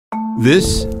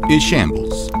This is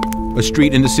Shambles, a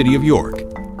street in the city of York.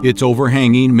 Its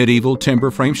overhanging medieval timber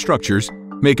frame structures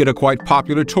make it a quite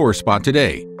popular tourist spot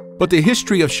today. But the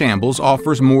history of Shambles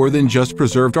offers more than just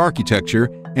preserved architecture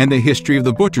and the history of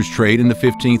the butcher's trade in the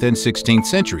 15th and 16th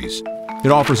centuries.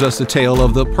 It offers us the tale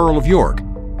of the Pearl of York,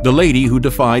 the lady who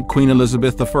defied Queen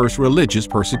Elizabeth I's religious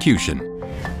persecution.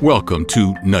 Welcome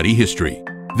to Nutty History.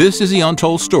 This is the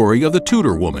untold story of the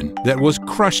Tudor woman that was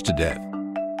crushed to death.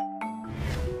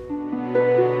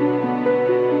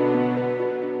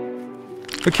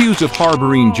 Accused of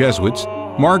harboring Jesuits,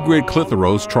 Margaret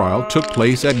Clitherow's trial took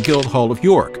place at Guildhall of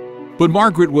York, but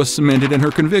Margaret was cemented in her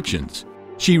convictions.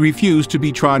 She refused to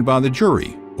be tried by the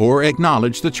jury or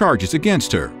acknowledge the charges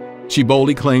against her. She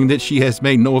boldly claimed that she has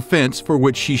made no offense for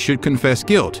which she should confess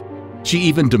guilt. She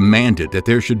even demanded that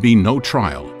there should be no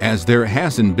trial, as there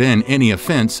hasn't been any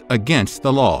offense against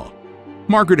the law.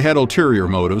 Margaret had ulterior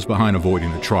motives behind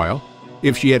avoiding the trial.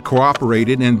 If she had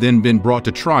cooperated and then been brought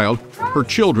to trial, her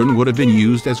children would have been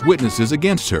used as witnesses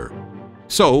against her.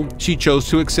 So she chose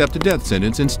to accept a death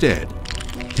sentence instead.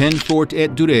 Peine forte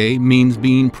et dure means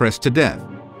being pressed to death.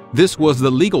 This was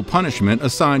the legal punishment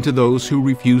assigned to those who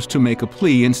refused to make a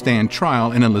plea and stand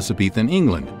trial in Elizabethan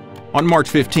England. On March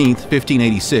 15,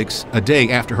 1586, a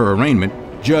day after her arraignment,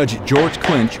 Judge George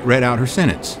Clinch read out her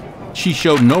sentence. She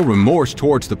showed no remorse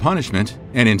towards the punishment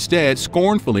and instead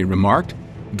scornfully remarked,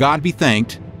 "God be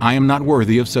thanked, I am not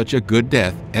worthy of such a good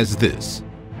death as this."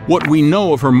 What we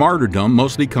know of her martyrdom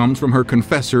mostly comes from her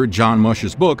confessor John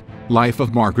Mush's book, Life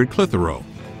of Margaret Clitherow.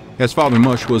 As Father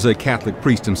Mush was a Catholic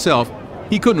priest himself,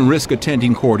 he couldn't risk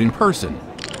attending court in person.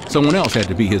 Someone else had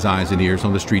to be his eyes and ears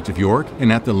on the streets of York and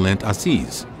at the Lent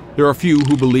Assize. There are few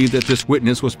who believe that this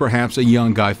witness was perhaps a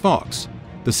young Guy Fawkes,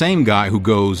 the same guy who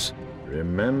goes,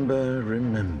 "Remember,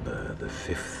 remember the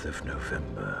 5th of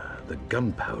November, the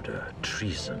gunpowder,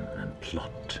 treason, and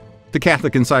plot." The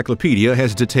Catholic Encyclopedia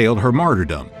has detailed her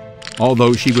martyrdom.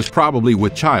 Although she was probably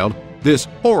with child, this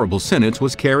horrible sentence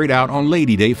was carried out on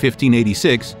Lady Day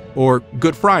 1586, or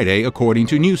Good Friday according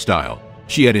to New Style.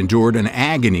 She had endured an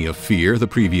agony of fear the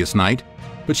previous night,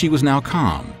 but she was now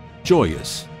calm,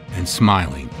 joyous, and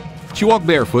smiling. She walked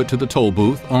barefoot to the toll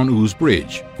booth on Ouse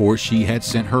Bridge, for she had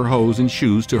sent her hose and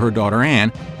shoes to her daughter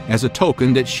Anne as a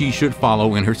token that she should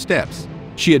follow in her steps.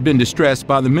 She had been distressed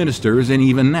by the ministers and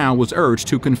even now was urged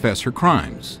to confess her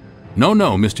crimes. "No,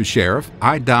 no, Mr. Sheriff,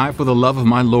 I die for the love of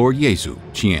my Lord Jesu,"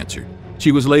 she answered.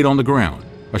 She was laid on the ground,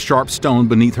 a sharp stone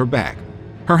beneath her back.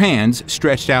 Her hands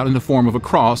stretched out in the form of a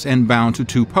cross and bound to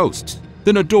 2 posts.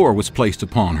 Then a door was placed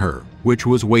upon her, which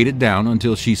was weighted down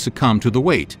until she succumbed to the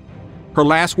weight. Her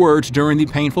last words during the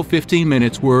painful 15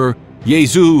 minutes were,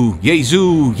 "Jesu,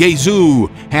 Jesu, Jesu,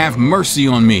 have mercy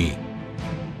on me."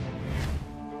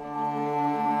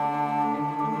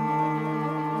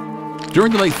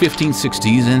 During the late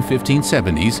 1560s and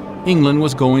 1570s, England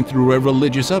was going through a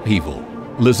religious upheaval.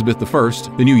 Elizabeth I,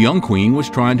 the new young queen, was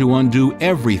trying to undo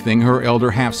everything her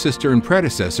elder half-sister and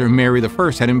predecessor Mary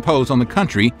I had imposed on the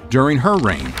country during her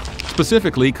reign,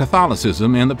 specifically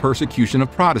Catholicism and the persecution of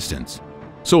Protestants.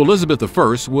 So Elizabeth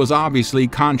I was obviously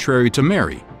contrary to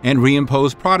Mary and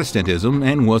reimposed Protestantism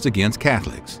and was against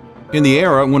Catholics. In the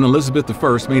era when Elizabeth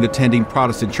I made attending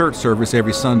Protestant church service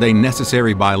every Sunday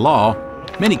necessary by law,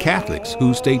 many Catholics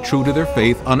who stayed true to their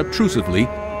faith unobtrusively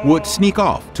would sneak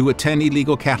off to attend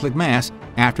illegal Catholic Mass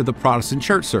after the Protestant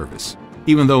church service.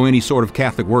 Even though any sort of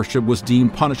Catholic worship was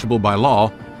deemed punishable by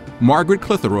law, Margaret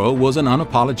Clitherow was an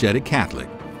unapologetic Catholic.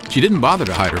 She didn't bother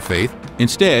to hide her faith.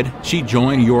 Instead, she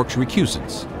joined York's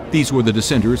recusants. These were the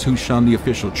dissenters who shunned the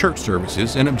official church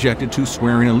services and objected to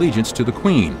swearing allegiance to the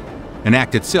Queen, an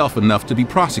act itself enough to be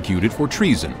prosecuted for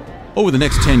treason. Over the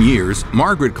next 10 years,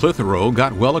 Margaret Clitherow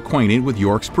got well acquainted with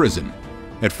York's prison.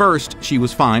 At first, she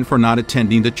was fined for not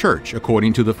attending the church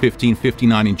according to the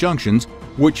 1559 injunctions,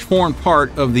 which formed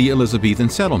part of the Elizabethan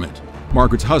settlement.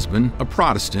 Margaret's husband, a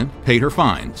Protestant, paid her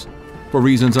fines. For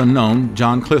reasons unknown,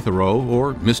 John Clitherow,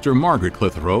 or Mr. Margaret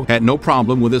Clitherow, had no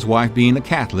problem with his wife being a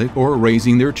Catholic or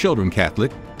raising their children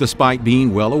Catholic, despite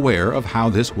being well aware of how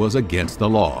this was against the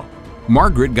law.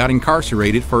 Margaret got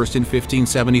incarcerated first in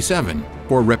 1577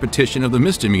 for repetition of the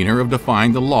misdemeanor of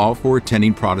defying the law for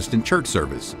attending Protestant church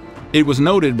service. It was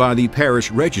noted by the parish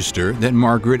register that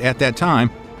Margaret at that time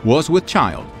was with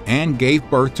child and gave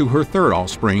birth to her 3rd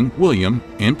offspring, William,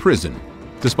 in prison.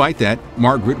 Despite that,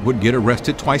 Margaret would get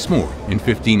arrested twice more, in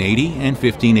 1580 and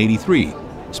 1583,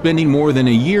 spending more than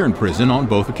a year in prison on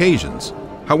both occasions.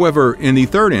 However, in the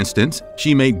 3rd instance,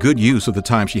 she made good use of the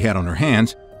time she had on her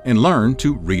hands and learned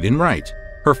to read and write.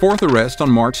 Her 4th arrest on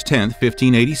March 10,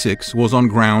 1586 was on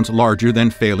grounds larger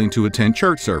than failing to attend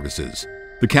church services.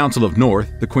 The Council of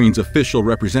North, the Queen's official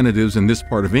representatives in this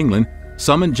part of England,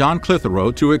 summoned John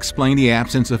Clitherow to explain the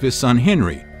absence of his son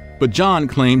Henry, but John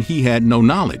claimed he had no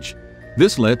knowledge.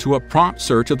 This led to a prompt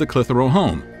search of the Clitherow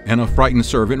home, and a frightened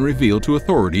servant revealed to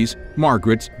authorities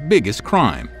Margaret's biggest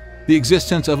crime: the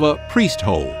existence of a priest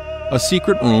hole, a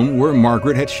secret room where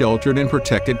Margaret had sheltered and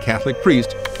protected Catholic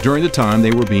priests during the time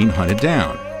they were being hunted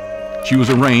down. She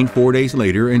was arraigned 4 days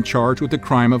later and charged with the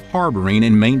crime of harboring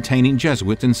and maintaining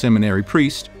Jesuits and seminary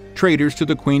priests, traitors to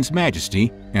the Queen's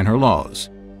majesty and her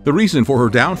laws. The reason for her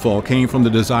downfall came from the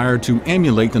desire to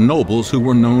emulate the nobles who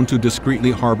were known to discreetly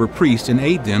harbor priests and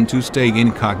aid them to stay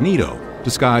incognito,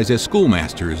 disguised as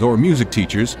schoolmasters or music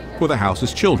teachers for the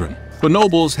house's children. The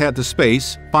nobles had the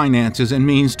space, finances, and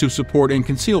means to support and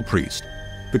conceal priests.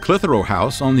 The Clitherow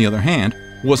house, on the other hand,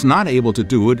 was not able to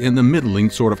do it in the middling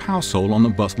sort of household on the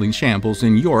bustling Shambles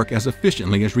in York as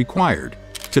efficiently as required.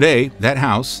 Today, that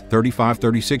house,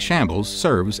 3536 Shambles,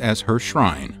 serves as her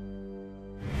shrine.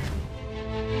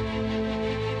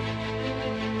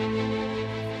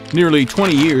 Nearly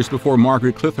 20 years before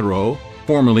Margaret Clitherow,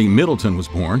 formerly Middleton, was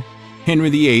born,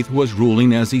 Henry VIII was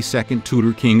ruling as the second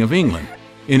Tudor King of England.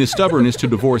 In his stubbornness to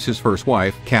divorce his first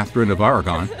wife, Catherine of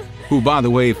Aragon, who by the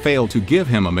way failed to give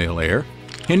him a male heir,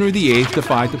 Henry VIII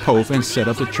defied the Pope and set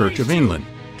up the Church of England.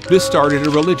 This started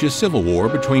a religious civil war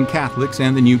between Catholics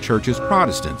and the new church's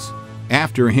Protestants.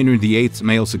 After Henry VIII's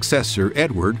male successor,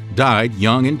 Edward, died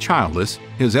young and childless,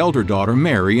 his elder daughter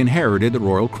Mary inherited the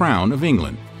royal crown of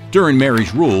England. During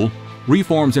Mary's rule,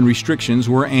 reforms and restrictions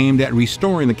were aimed at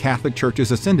restoring the Catholic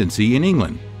Church's ascendancy in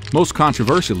England. Most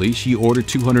controversially, she ordered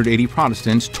 280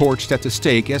 Protestants torched at the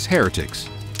stake as heretics,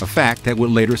 a fact that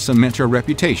would later cement her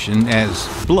reputation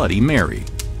as Bloody Mary.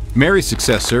 Mary's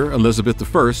successor, Elizabeth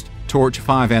I, torched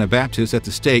 5 Anabaptists at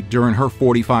the stake during her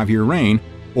 45-year reign,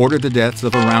 ordered the deaths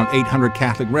of around 800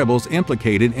 Catholic rebels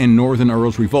implicated in Northern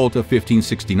Earl's Revolt of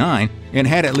 1569, and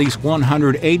had at least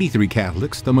 183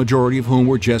 Catholics, the majority of whom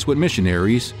were Jesuit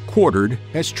missionaries, quartered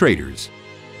as traitors.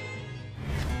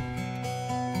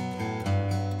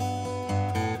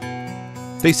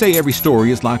 They say every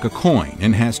story is like a coin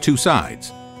and has two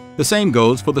sides. The same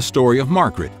goes for the story of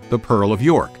Margaret, the Pearl of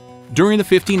York. During the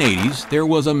 1580s, there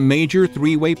was a major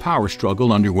three-way power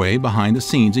struggle underway behind the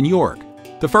scenes in York.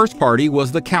 The first party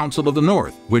was the Council of the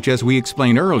North, which, as we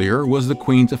explained earlier, was the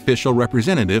Queen's official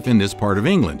representative in this part of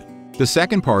England. The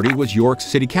second party was York's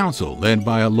City Council, led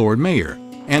by a Lord Mayor.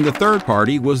 And the third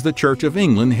party was the Church of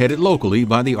England, headed locally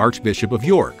by the Archbishop of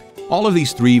York. All of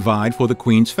these three vied for the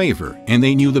Queen's favor, and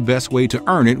they knew the best way to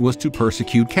earn it was to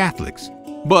persecute Catholics.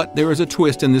 But there is a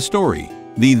twist in this story.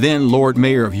 The then Lord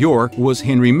Mayor of York was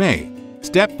Henry May,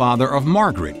 stepfather of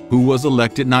Margaret, who was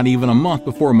elected not even a month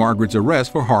before Margaret's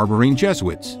arrest for harboring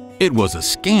Jesuits. It was a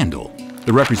scandal.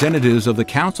 The representatives of the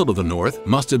Council of the North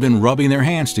must have been rubbing their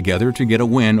hands together to get a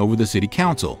win over the City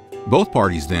Council. Both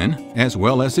parties then, as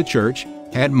well as the Church,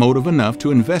 had motive enough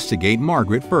to investigate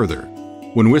Margaret further.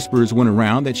 When whispers went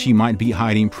around that she might be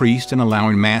hiding priests and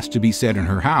allowing Mass to be said in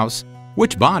her house,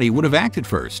 which body would have acted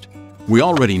first? We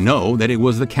already know that it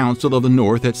was the Council of the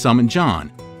North that summoned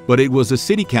John, but it was the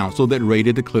City Council that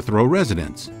raided the Clitherow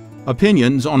residence.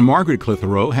 Opinions on Margaret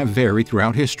Clitherow have varied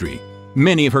throughout history.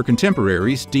 Many of her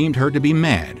contemporaries deemed her to be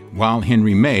mad, while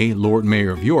Henry May, Lord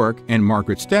Mayor of York, and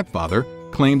Margaret's stepfather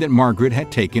claimed that Margaret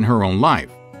had taken her own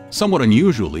life. Somewhat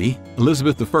unusually,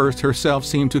 Elizabeth I herself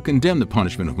seemed to condemn the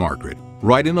punishment of Margaret,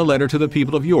 writing a letter to the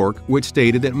people of York which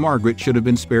stated that Margaret should have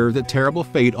been spared the terrible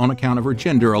fate on account of her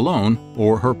gender alone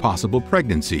or her possible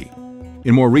pregnancy.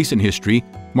 In more recent history,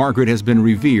 Margaret has been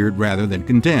revered rather than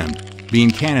condemned, being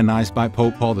canonized by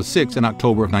Pope Paul VI in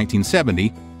October of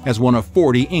 1970 as one of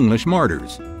 40 English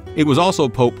martyrs. It was also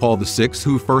Pope Paul VI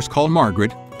who first called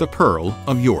Margaret the Pearl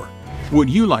of York. Would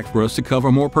you like for us to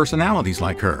cover more personalities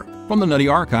like her from the nutty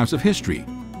archives of history?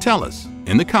 Tell us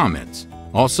in the comments.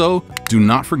 Also, do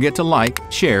not forget to like,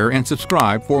 share, and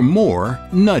subscribe for more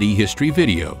nutty history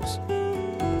videos.